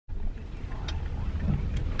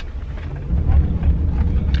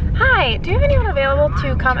Hey, do you have anyone available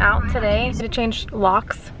to come out today to change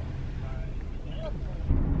locks?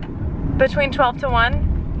 Between 12 to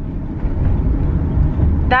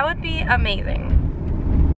 1? That would be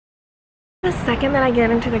amazing. The second that I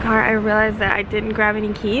get into the car, I realized that I didn't grab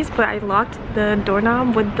any keys, but I locked the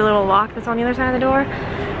doorknob with the little lock that's on the other side of the door.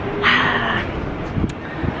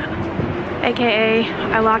 AKA,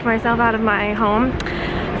 I locked myself out of my home.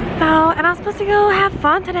 So, and I was supposed to go have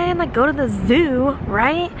fun today and like go to the zoo,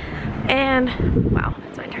 right? And, wow,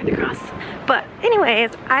 that's my turn to cross. But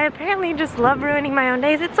anyways, I apparently just love ruining my own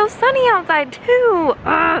days. It's so sunny outside too.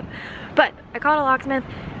 But I called a locksmith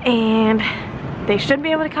and they should be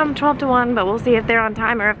able to come 12 to 1, but we'll see if they're on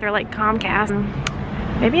time or if they're like Comcast.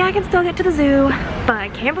 Maybe I can still get to the zoo, but I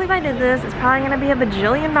can't believe I did this. It's probably gonna be $1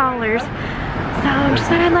 bajillion. So I'm just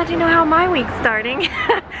thought I'd let you know how my week's starting.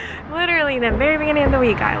 Literally the very beginning of the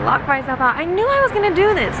week, I locked myself out. I knew I was gonna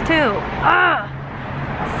do this too.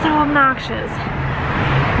 So obnoxious.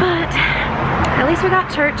 But at least we got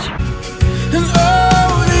church. And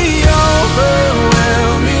oh, the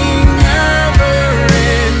overwhelming,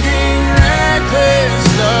 never-ending, reckless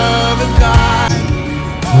love of God.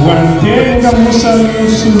 Guardemos a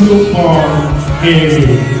nosso lugar,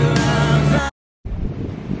 Ele.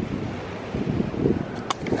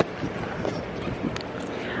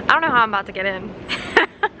 I don't know how I'm about to get in.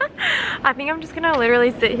 I think I'm just gonna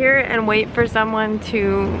literally sit here and wait for someone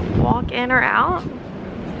to walk in or out.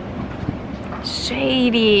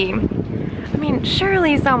 Shady. I mean,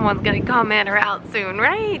 surely someone's gonna come in or out soon,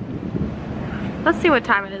 right? Let's see what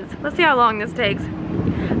time it is. Let's see how long this takes.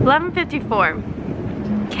 11:54.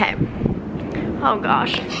 Okay. Oh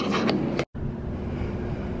gosh.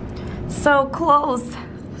 So close.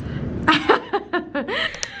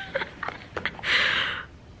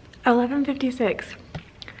 11:56.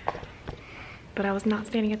 But I was not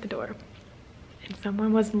standing at the door. And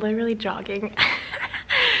someone was literally jogging.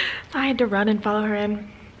 So I had to run and follow her in.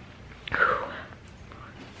 Whew.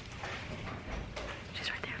 She's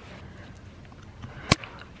right there.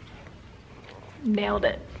 Nailed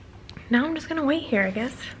it. Now I'm just gonna wait here, I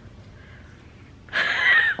guess.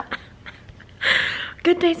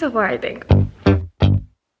 Good day so far, I think.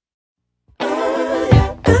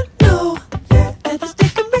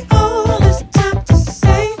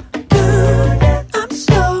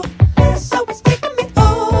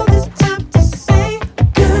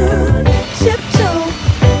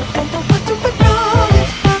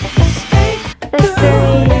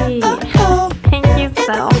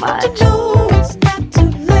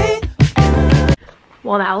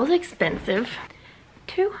 Well, that was expensive.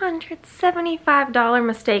 $275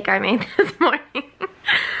 mistake I made this morning.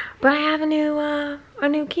 But I have a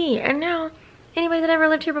new key, and now anybody that ever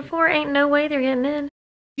lived here before ain't no way they're getting in.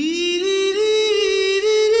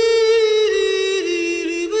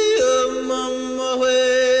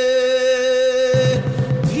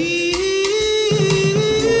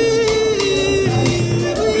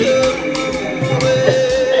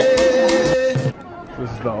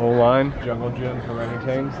 The O-line, jungle gym for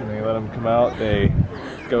orangutans, and they let them come out, they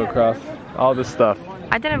go across all this stuff.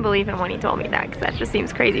 I didn't believe him when he told me that, because that just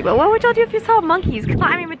seems crazy. But what would y'all do if you saw monkeys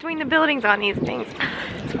climbing between the buildings on these things?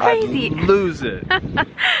 It's crazy. I'd lose it.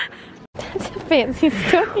 That's a fancy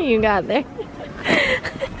story you got there.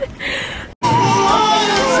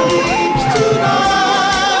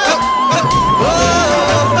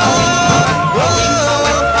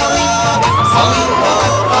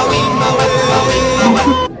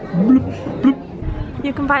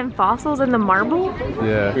 You can find fossils in the marble?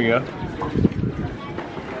 Yeah. Here we go.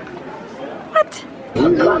 What?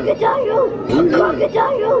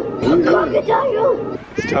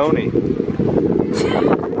 It's Tony.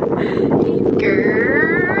 He's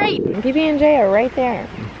great. PB&J are right there.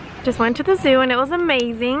 Just went to the zoo and it was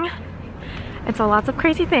amazing. And saw lots of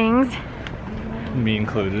crazy things. Me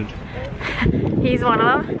included. He's one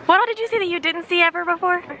of them. What all did you see that you didn't see ever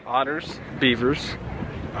before? Otters, beavers,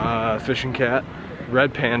 fishing cat,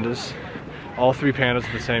 red pandas, all 3 pandas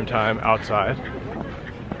at the same time outside.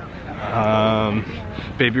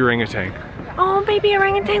 Baby orangutan. Oh, baby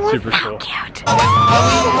orangutan was super so cool. Cute.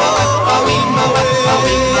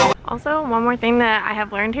 Also, one more thing that I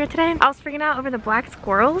have learned here today. I was freaking out over the black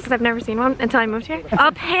squirrels because I've never seen one until I moved here.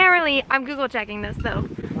 Apparently, I'm Google checking this though,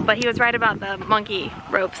 but he was right about the monkey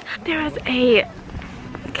ropes. There was a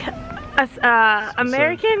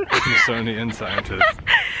American Smithsonian scientist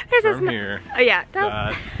from here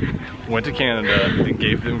that went to Canada and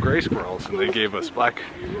gave them gray squirrels, and they gave us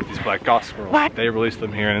these black goth squirrels. What? They released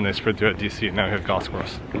them here and they spread throughout DC, and now we have goth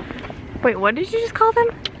squirrels. Wait, what did you just call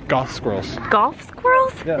them? Goth squirrels. Golf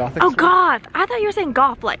squirrels? Yeah, gothic oh, squirrels. goth. I thought you were saying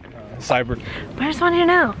golf, like Cyber. But I just wanted you to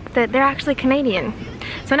know that they're actually Canadian.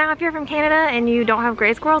 So now if you're from Canada and you don't have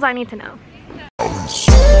gray squirrels, I need to know.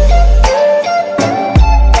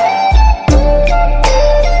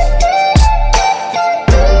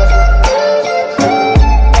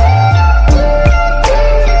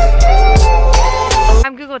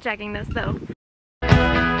 I'm Google checking this though.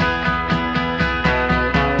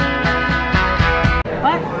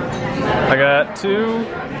 What? I got 2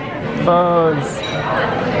 phones.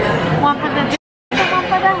 One for the one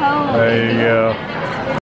for the hoe. There you go.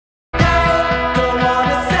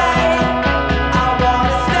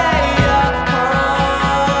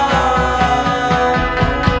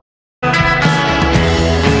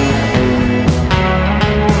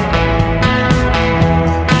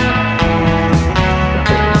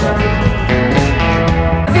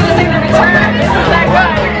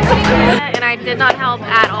 I did not help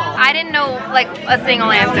at all. I didn't know like a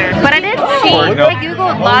single answer, but I did cheat. I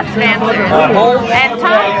googled lots of answers, and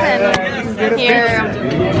Thompson here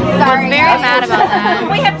was very mad about that.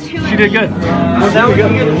 We have 2. She did good.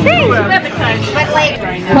 Thanks. But like,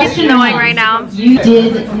 it's annoying right now. You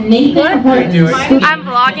did Nathan Horton's. I'm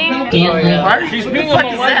vlogging. She's being a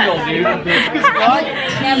millennial, dude.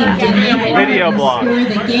 Video blog.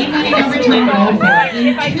 The game winning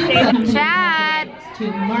overtime goal. Chad. To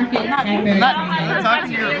market Asbury. Talking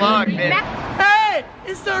to your vlog, man. Hey,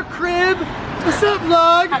 it's our crib. What's up,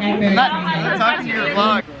 vlog? Talking to your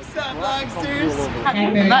vlog. What's up, vlogsters?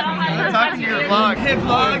 Talking to your vlog. Hey,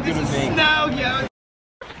 vlog, this is snow, yo.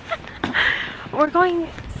 We're going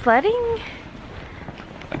sledding?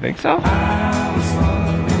 I think so.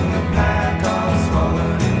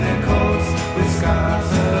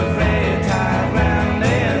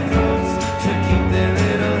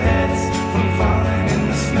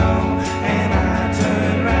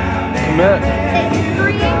 Commit.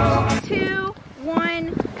 3, 2,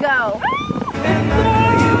 1, go.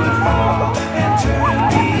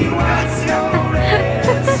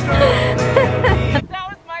 That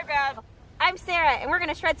was my bad. I'm Sarah, and we're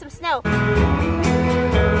gonna shred some snow.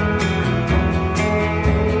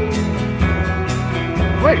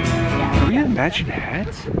 Wait, do we have matching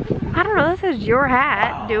hats? I don't know, this is your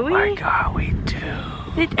hat, do we? Oh my god, we do.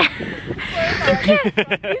 You can't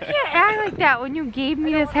act like that when you gave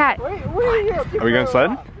me this hat. Are we going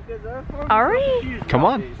sledding? Are we? Come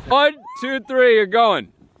on. 1, 2, 3, you're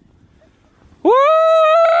going. Woo!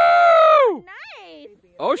 Nice.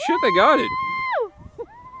 Oh shit, they got it.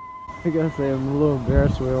 I gotta say, I'm a little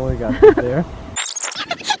embarrassed we only got this there.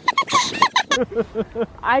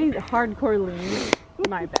 I hardcore lean.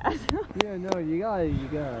 My bad. Yeah, no, you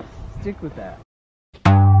gotta stick with that.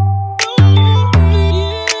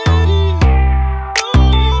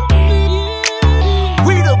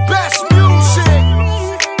 We the best music.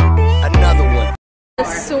 Another one. The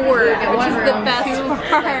sword, which is the best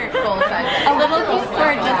part. A little pink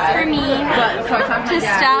sword just for me to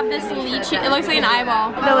stab this lychee. It looks like an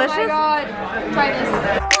eyeball. Delicious? Oh my god. Try this.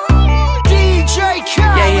 DJ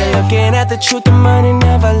Callie. Yeah, you're looking at the truth, the money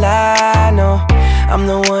never lie, no. I'm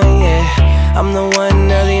the one, yeah. I'm the one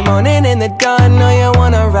early morning in the dawn. Know you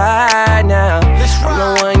wanna ride now. I'm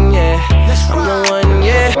the one, yeah. I'm the one,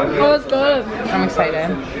 yeah. Oh, it's good. I'm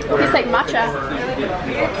excited. Tastes like matcha.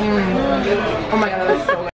 Oh my god, that's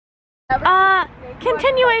so good.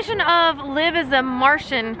 Continuation of Liv is a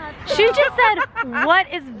Martian. She just said, what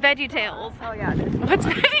is VeggieTales? Oh yeah. What's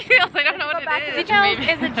VeggieTales? I don't know what it is. VeggieTales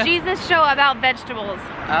is a Jesus show about vegetables.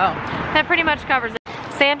 Oh. That pretty much covers it.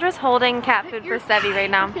 Sandra's holding cat food for Sevi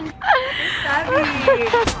right now. There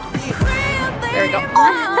we go.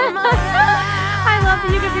 I love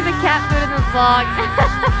that you can see the cat food in this vlog.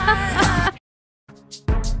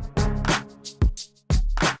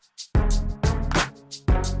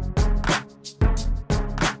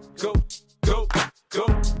 Go, go, go,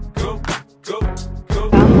 go, go, go.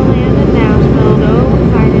 About to land in Nashville, so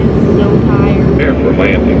excited, so tired. Prepare for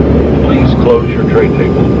landing. Please close your tray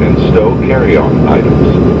table and stow carry-on items.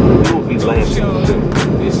 We will be landing soon.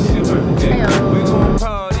 It's your birthday. We gon'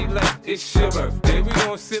 party like it's your birthday. We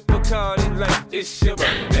gon' sip Bacardi like it's your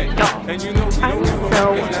birthday. And you know we don't give a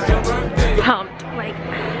fuck, it's your birthday. Pumped, like.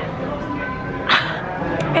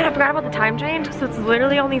 And I forgot about the time change, so it's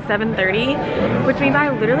literally only 7:30, which means I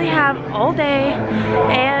literally have all day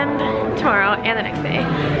and tomorrow and the next day.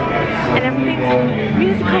 And everything's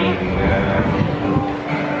musical.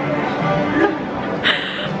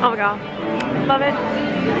 Oh my god. Love it.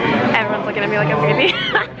 Everyone's looking at me like I'm crazy.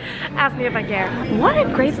 Ask me if I care. What a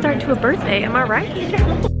great start to a birthday, am I right?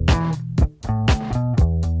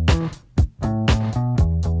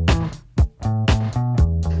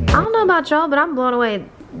 I don't know about y'all, but I'm blown away.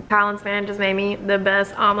 Colin's fan just made me the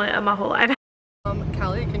best omelet of my whole life.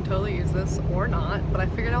 Callie can totally use this or not, but I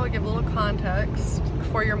figured I would give a little context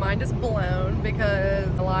before your mind is blown, because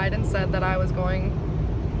I lied and said that I was going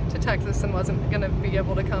to Texas and wasn't gonna be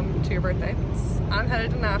able to come to your birthday. I'm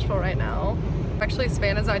headed to Nashville right now. Actually,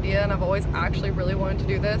 Savannah's idea, and I've always actually really wanted to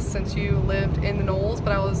do this since you lived in the Knolls,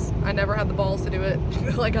 but I never had the balls to do it.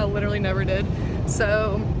 Like, I literally never did.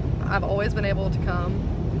 So I've always been able to come.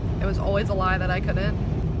 It was always a lie that I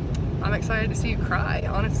couldn't. I'm excited to see you cry,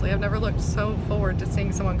 honestly. I've never looked so forward to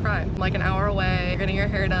seeing someone cry. I'm like an hour away, you're getting your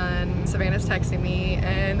hair done, Savannah's texting me,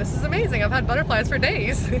 and this is amazing. I've had butterflies for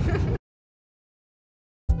days. I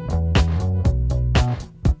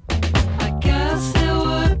guess it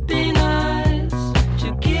would be nice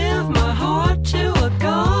to give my heart to a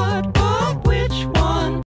god, but which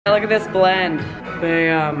one? Look at this blend.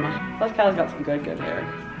 Bam. Plus Callie's got some good hair.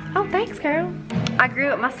 Oh, thanks, girl. I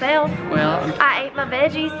grew it myself. Well, I ate my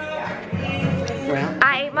veggies. Well,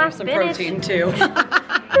 I ate my some spinach. protein too. Ooh,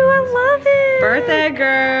 I love it. Birthday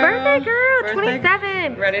girl. Birthday girl, Birthday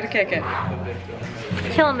 27. Ready to kick it.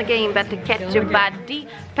 Killing the game, about to catch your body.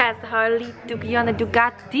 Pass the Harley, Dookie on the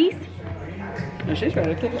Ducatis. No, she's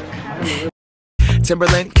ready to kick it.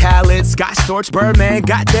 Timberland, Khaled, Scott Storch, Birdman,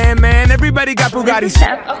 goddamn man, everybody got Bugattis.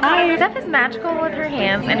 Steph is magical with her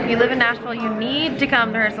hands, and if you live in Nashville, you need to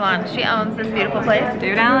come to her salon. She owns this beautiful place.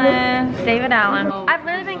 David Allen. David Allen. I've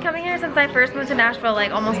literally been coming here since I first moved to Nashville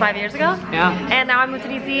like almost 5 years ago. Yeah. And now I moved to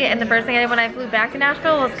DC, and the first thing I did when I flew back to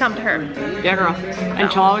Nashville was come to her. Yeah, girl. And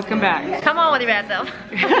she'll always come back. Come on with your bad self.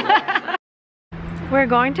 We're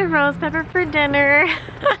going to Rose Pepper for dinner.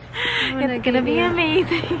 It's gonna be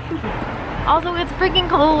amazing. Also, it's freaking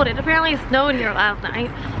cold. It apparently snowed here last night.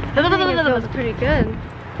 It was pretty good.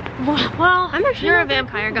 Well, you're a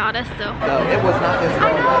vampire goddess, so. No, it was not this cold. I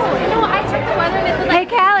know, I checked the weather and it's like, Hey,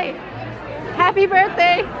 Callie. Happy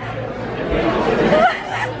birthday.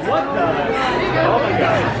 What the? Oh my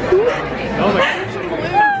god. Oh my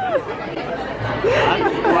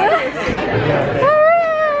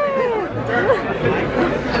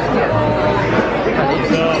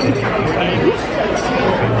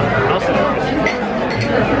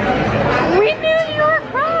we knew you were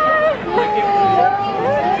crying!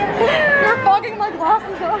 You're fogging my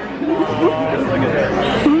glasses up.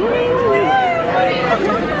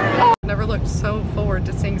 Never looked so forward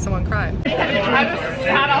to seeing someone cry. I just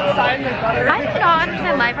sat outside in the gutter. I do not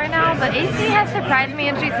understand life right now, but AC has surprised me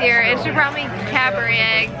and she's here, and she brought me Cadbury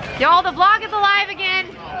eggs. Y'all, the vlog is alive again!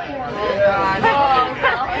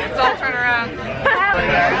 It's all turn around.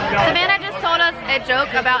 Savannah just told us a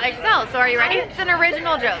joke about Excel, so are you ready? It's an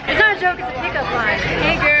original joke. It's not a joke, it's a pickup line.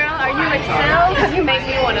 Hey girl, are you Excel? You make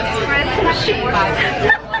me want to spread some sheets.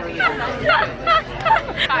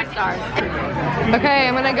 5 stars. Okay,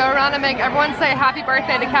 I'm gonna go around and make everyone say happy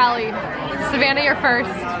birthday to Callie. Savannah, you're first.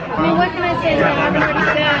 I mean, what can I say that I haven't already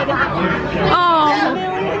said? Oh. A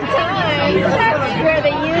million times. Where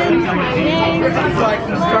they use my name. So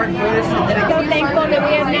thankful that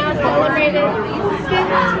we have now celebrated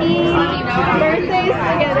 15 birthdays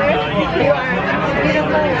together. You are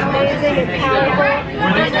beautiful, amazing, and powerful.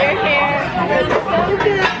 And your hair looks so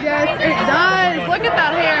good. Yes, it does. Look at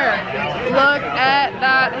that hair. Look at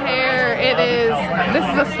that hair. It is. This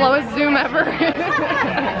is the slowest zoom ever.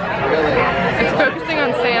 It's focusing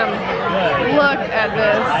on Sam. Look at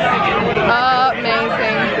this.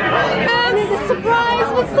 Amazing. And the surprise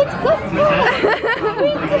was successful.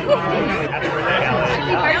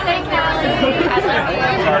 Happy birthday, Callie. I love you.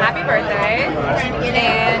 Happy birthday.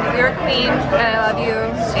 And you're a queen, and I love you.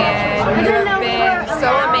 And you've been so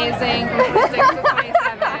amazing from 6 to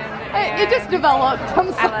 27. It just developed.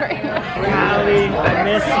 I'm sorry. Callie, I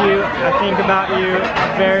miss you. I think about you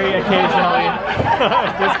very occasionally.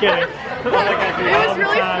 Just kidding. It was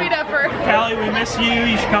really sweet at first. Callie, we miss you.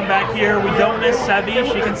 You should come back here. We don't miss Sebi.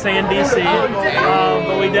 She can stay in DC.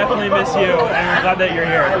 But we definitely miss you. And we're glad that you're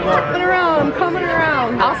here. Coming around, coming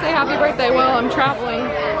around. I'll say happy birthday while I'm traveling.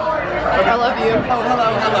 I love you. Oh,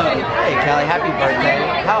 hello. Hey, Callie, happy birthday.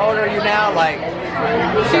 How old are you now? Like,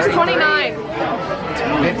 she's 29.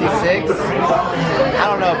 56? I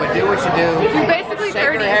don't know, but do what you do. You're basically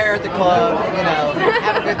Shake 30. your hair at the club, you know,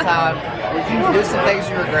 have a good time. Do some things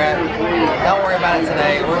you regret. Don't worry about it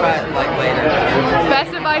today. Worry about it like later.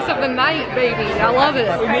 Best advice of the night, baby. I love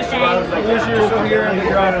it. We miss you. We wish you were still here and that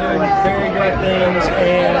you're out doing very good things,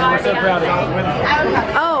 and we're so proud of you.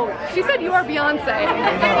 Oh, she said you are Beyonce.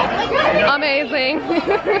 Amazing.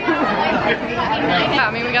 Yeah,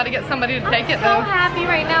 I mean, we got to get somebody to take it though. I'm so happy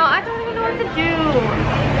right now. I don't even know what to do.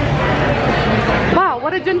 Wow,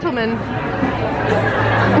 what a gentleman.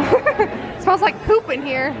 Smells like poop in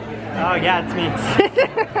here. Oh yeah, it's me.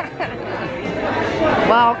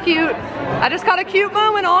 Wow, cute. I just got a cute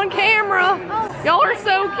moment on camera. Y'all are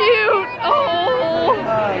so cute. Oh.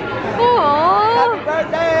 Aww. Happy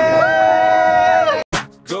birthday!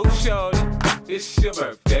 Go shorty, it's your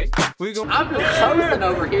birthday. I'm just chosen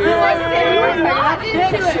over here.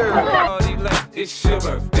 It's your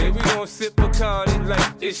birthday. We gon' sip Bacardi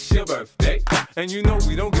like it's your birthday. And you know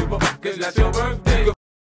we don't give a fuck 'cause that's your birthday.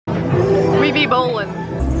 We be bowling.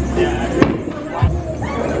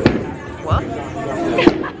 What?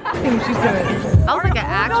 That was like an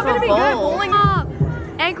actual bowl.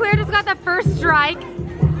 And Claire just got the first strike.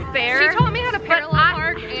 Fair. She taught me how to parallel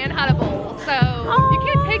park and how to bowl. So you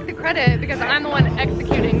can't take the credit because I'm the one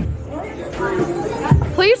executing.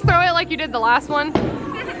 Please throw it like you did the last one.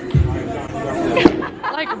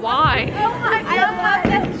 Like why? I love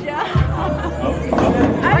that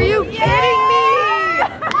joke. Are you kidding me?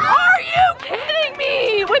 Are you kidding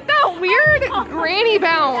me? With that weird granny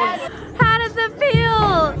bounce. How does it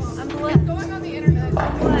feel? I'm going on the internet.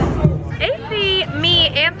 AC, me,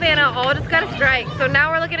 and Santa all just got a strike. So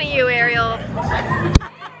now we're looking at you, Ariel.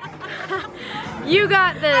 You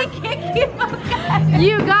got this. I can't keep up, guys.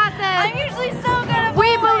 You got this. I'm usually so good at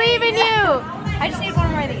We bowling. believe in you. I just need one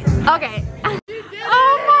more of these. Okay.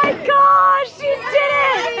 Oh my gosh, you did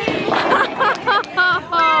it!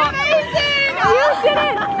 Amazing! You did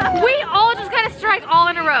it! We all just got a strike all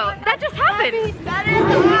in a row. That just happened. That is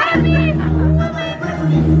happy.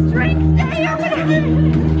 Strength day or whatever.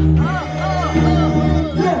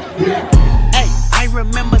 Hey, I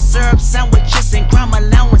remember syrup sandwiches and crime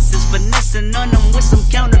allowances, finessing on them with some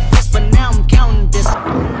counterfeits, but now I'm counting this.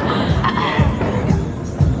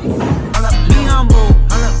 Be humble,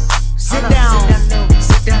 sit down.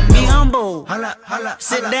 Be humble,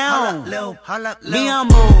 sit down. Be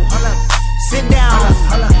humble, sit down.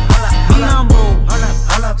 Be humble,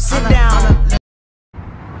 sit down.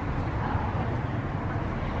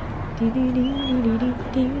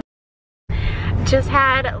 Just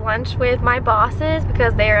had lunch with my bosses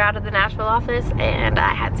because they are out of the Nashville office and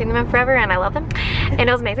I hadn't seen them in forever and I love them and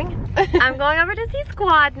it was amazing. I'm going over to see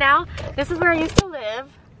Squad now. This is where I used to live.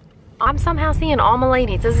 I'm somehow seeing all my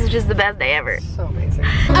ladies. This is just the best day ever. So amazing.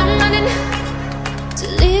 I'm running to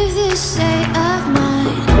leave this state of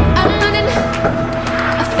mind. I'm running.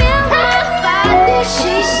 I feel my body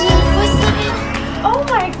chasing for something. Oh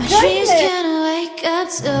my My dreams goodness. can't wake up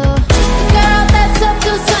to. Just a girl that's up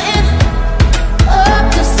to something. Up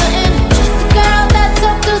to something. Just a girl that's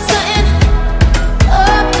up to something.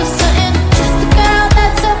 Up to something. Just a girl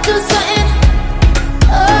that's up to something.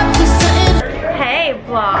 Up to something. Hey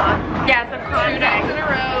vlog. Yeah, some 2 days in a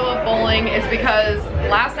row of bowling is because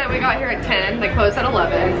last night we got here at 10, they closed at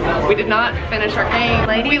 11. We did not finish our game.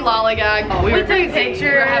 We lollygagged. We were took crazy. pictures, We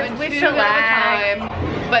were having we too good of a chillaxed. time.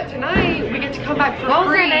 But tonight we get to come back for What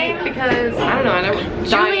was her free name? because I don't know. I never.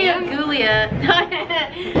 Julia Diane. Gulia.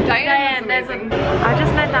 Diane. That's I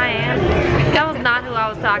just met Diane. That was not who I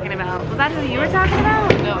was talking about. Was that who you were talking about?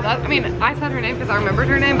 No, that. I mean, I said her name because I remembered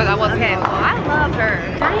her name, but that wasn't. Okay, well, I love her.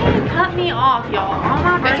 Diane cut me off, y'all. On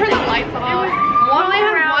my They birthday. turned the lights off. We only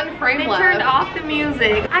had one frame They left. turned off the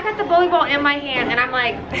music. I got the bowling ball in my hand and I'm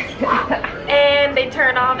like, and they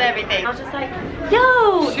turned off everything. I was just like,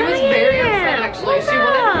 yo, She was very upset actually. She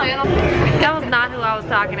wanted to plan on. That was not who I was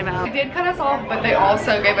talking about. They did cut us off, but they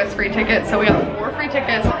also gave us free tickets, so we got 4 free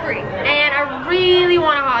tickets. Free. And I really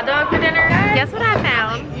want a hot dog for dinner. Guess what I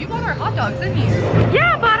found? You bought our hot dogs, didn't you?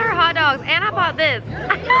 Yeah, I bought her hot dogs and I bought this.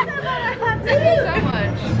 Thank you so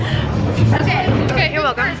much. Okay, You're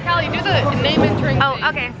welcome. First, Callie, do the name entering thing. Oh,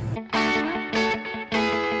 okay.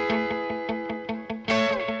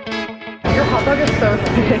 Your hot dog is so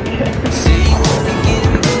thick.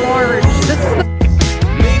 Large. This is the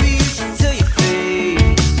Maybe you should tell your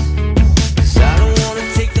face, 'cause I don't wanna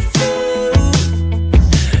take the food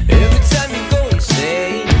every time you go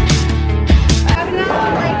insane.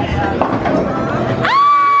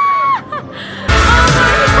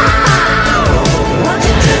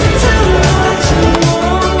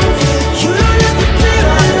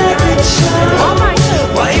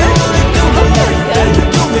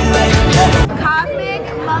 Cosmic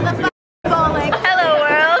motherfucking bowling. Hello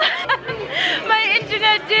world. My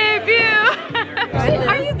internet debut.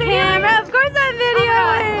 Are you videoing? Of course I'm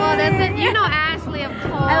videoing. Well, this is, you know Ashley, of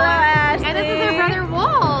course. Hello, Ashley. And this is her brother,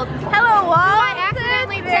 Walt. Hello, Walt. I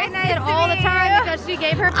accidentally Very texted nice to all the meet time you. because she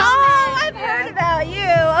gave her Oh, comment. I've heard about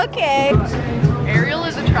you. Okay. Ariel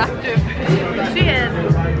is attractive. She is.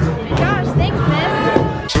 Gosh, thanks, miss.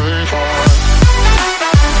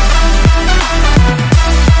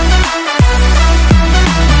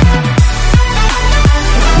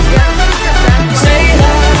 Say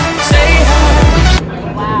hi,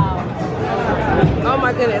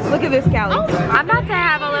 Callie. I'm about to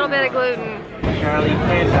have a little bit of gluten. Charlie, you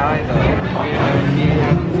can't die though.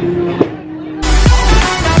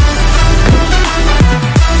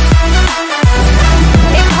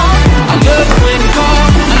 I love it when you call,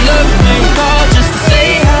 I love it when you call just to say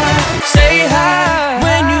hi.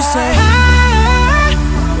 When you say hi,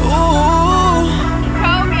 ooh.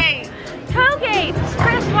 Colgate,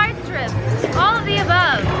 Chris White Strip, all of the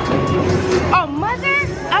above. Oh, mother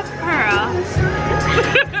of pearl.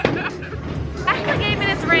 Ashley gave me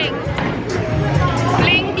this ring.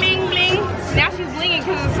 Bling, bling, bling. Now she's blinging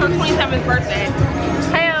because it's her 27th birthday.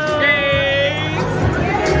 Hey-o.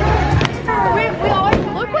 We always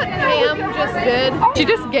look what Pam just did. She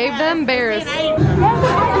just gave them bears.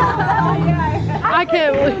 I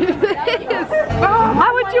can't believe this.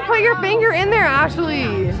 Why would you put your finger in there,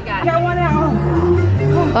 Ashley? Got one out.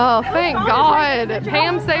 Oh, thank God.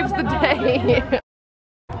 Pam saves the day.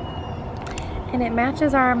 And it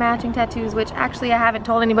matches our matching tattoos, which actually I haven't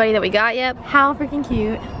told anybody that we got yet. How freaking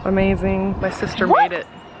cute. Amazing. My sister made it.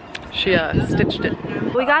 She stitched it.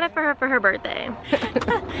 We got it for her birthday. You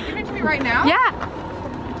give it to me right now? Yeah.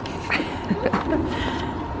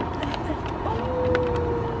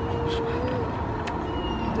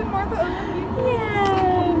 Did Martha open you?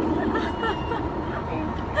 Yes.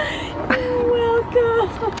 You're welcome.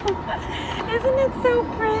 Isn't it so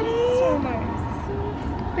pretty? So nice.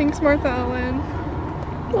 Thanks, Martha Ellen.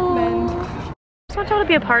 I just want y'all to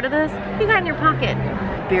be a part of this. You got in your pocket?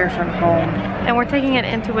 Beer from home. And we're taking it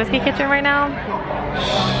into Whiskey Kitchen right now.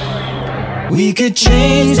 We could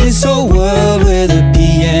change this whole world with a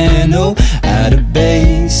piano, add a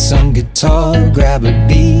bass, some guitar, grab a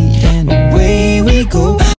beat, and away we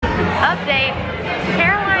go. Update.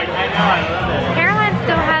 Caroline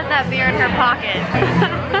still has that beer in her pocket.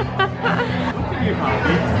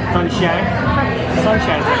 Sunshine.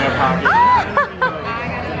 Sunshine's in her pocket.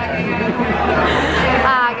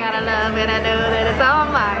 I gotta love it, I know that it's all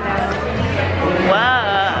mine now.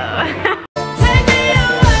 Whoa.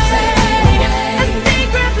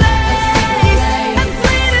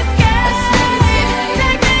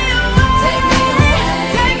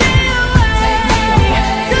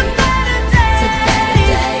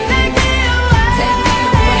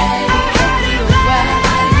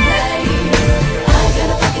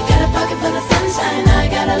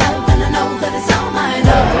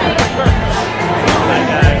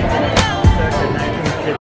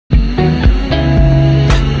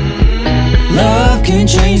 Can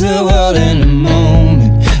change the world in a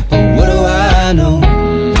moment, but what do I know?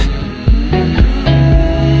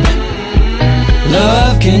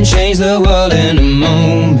 Love can change the world in a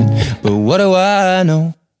moment, but what do I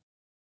know?